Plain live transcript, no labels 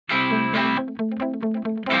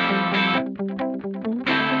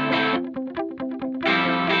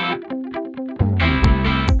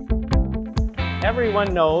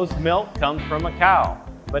Everyone knows milk comes from a cow,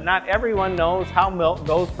 but not everyone knows how milk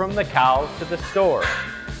goes from the cow to the store.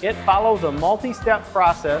 It follows a multi-step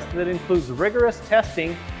process that includes rigorous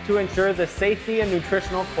testing to ensure the safety and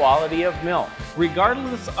nutritional quality of milk.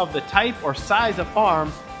 Regardless of the type or size of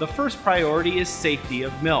farm, the first priority is safety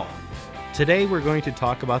of milk. Today we're going to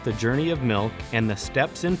talk about the journey of milk and the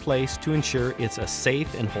steps in place to ensure it's a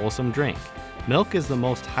safe and wholesome drink. Milk is the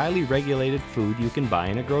most highly regulated food you can buy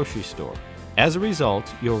in a grocery store. As a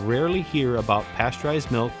result, you'll rarely hear about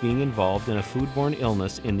pasteurized milk being involved in a foodborne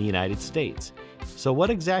illness in the United States. So what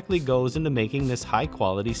exactly goes into making this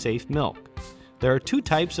high-quality, safe milk? There are two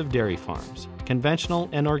types of dairy farms, conventional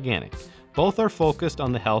and organic. Both are focused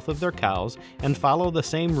on the health of their cows and follow the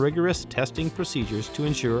same rigorous testing procedures to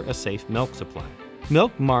ensure a safe milk supply.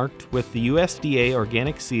 Milk marked with the USDA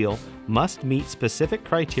organic seal must meet specific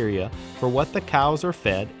criteria for what the cows are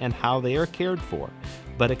fed and how they are cared for,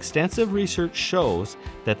 but extensive research shows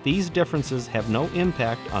that these differences have no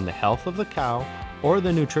impact on the health of the cow or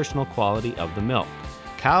the nutritional quality of the milk.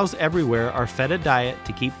 Cows everywhere are fed a diet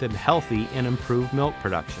to keep them healthy and improve milk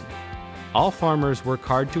production. All farmers work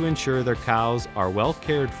hard to ensure their cows are well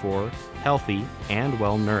cared for, healthy, and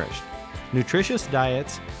well nourished. Nutritious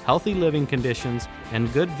diets, healthy living conditions,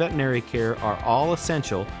 and good veterinary care are all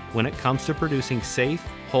essential when it comes to producing safe,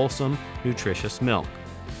 wholesome, nutritious milk.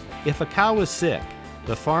 If a cow is sick,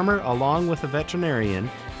 the farmer, along with a veterinarian,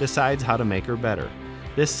 decides how to make her better.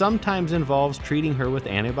 This sometimes involves treating her with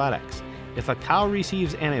antibiotics. If a cow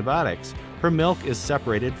receives antibiotics, her milk is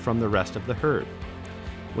separated from the rest of the herd.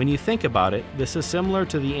 When you think about it, this is similar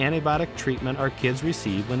to the antibiotic treatment our kids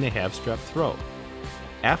receive when they have strep throat.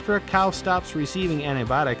 After a cow stops receiving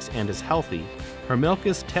antibiotics and is healthy, her milk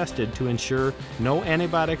is tested to ensure no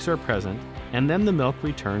antibiotics are present, and then the milk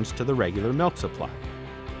returns to the regular milk supply.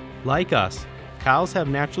 Like us, cows have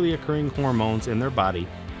naturally occurring hormones in their body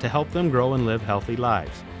to help them grow and live healthy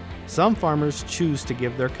lives. Some farmers choose to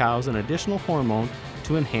give their cows an additional hormone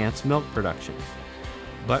to enhance milk production.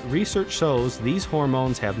 But research shows these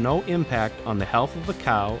hormones have no impact on the health of the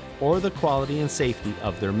cow or the quality and safety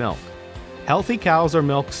of their milk. Healthy cows are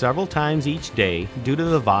milked several times each day due to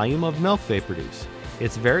the volume of milk they produce.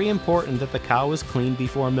 It's very important that the cow is clean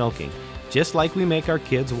before milking, just like we make our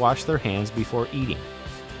kids wash their hands before eating.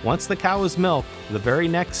 Once the cow is milked, the very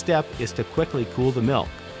next step is to quickly cool the milk.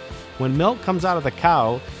 When milk comes out of the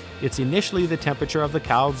cow, it's initially the temperature of the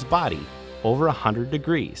cow's body, over 100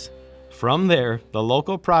 degrees. From there, the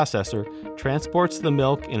local processor transports the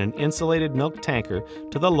milk in an insulated milk tanker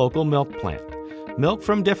to the local milk plant. Milk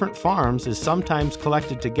from different farms is sometimes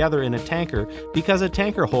collected together in a tanker because a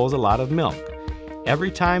tanker holds a lot of milk.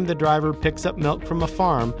 Every time the driver picks up milk from a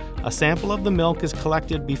farm, a sample of the milk is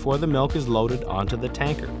collected before the milk is loaded onto the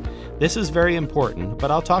tanker. This is very important,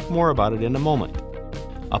 but I'll talk more about it in a moment.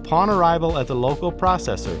 Upon arrival at the local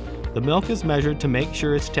processor, the milk is measured to make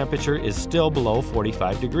sure its temperature is still below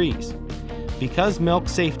 45 degrees. Because milk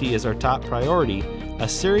safety is our top priority, a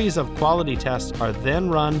series of quality tests are then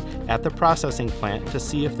run at the processing plant to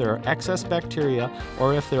see if there are excess bacteria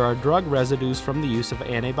or if there are drug residues from the use of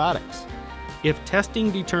antibiotics. If testing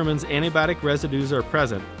determines antibiotic residues are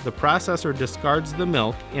present, the processor discards the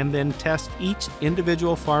milk and then tests each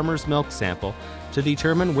individual farmer's milk sample to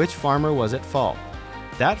determine which farmer was at fault.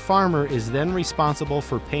 That farmer is then responsible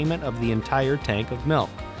for payment of the entire tank of milk.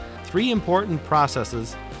 Three important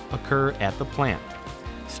processes occur at the plant.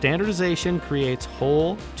 Standardization creates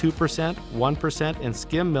whole, 2%, 1%, and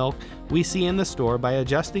skim milk we see in the store by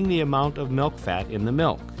adjusting the amount of milk fat in the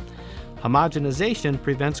milk. Homogenization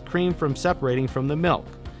prevents cream from separating from the milk.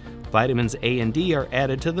 Vitamins A and D are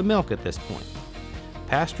added to the milk at this point.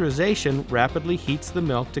 Pasteurization rapidly heats the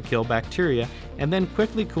milk to kill bacteria and then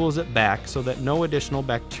quickly cools it back so that no additional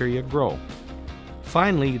bacteria grow.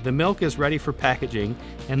 Finally, the milk is ready for packaging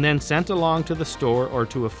and then sent along to the store or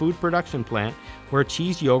to a food production plant where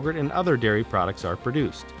cheese, yogurt, and other dairy products are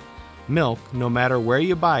produced. Milk, no matter where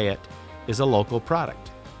you buy it, is a local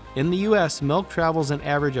product. In the U.S., milk travels an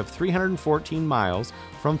average of 314 miles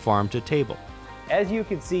from farm to table. As you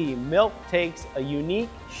can see, milk takes a unique,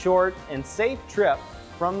 short, and safe trip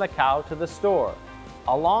from the cow to the store.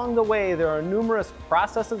 Along the way, there are numerous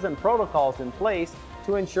processes and protocols in place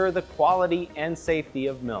to ensure the quality and safety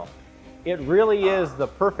of milk. It really is the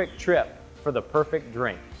perfect trip for the perfect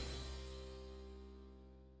drink.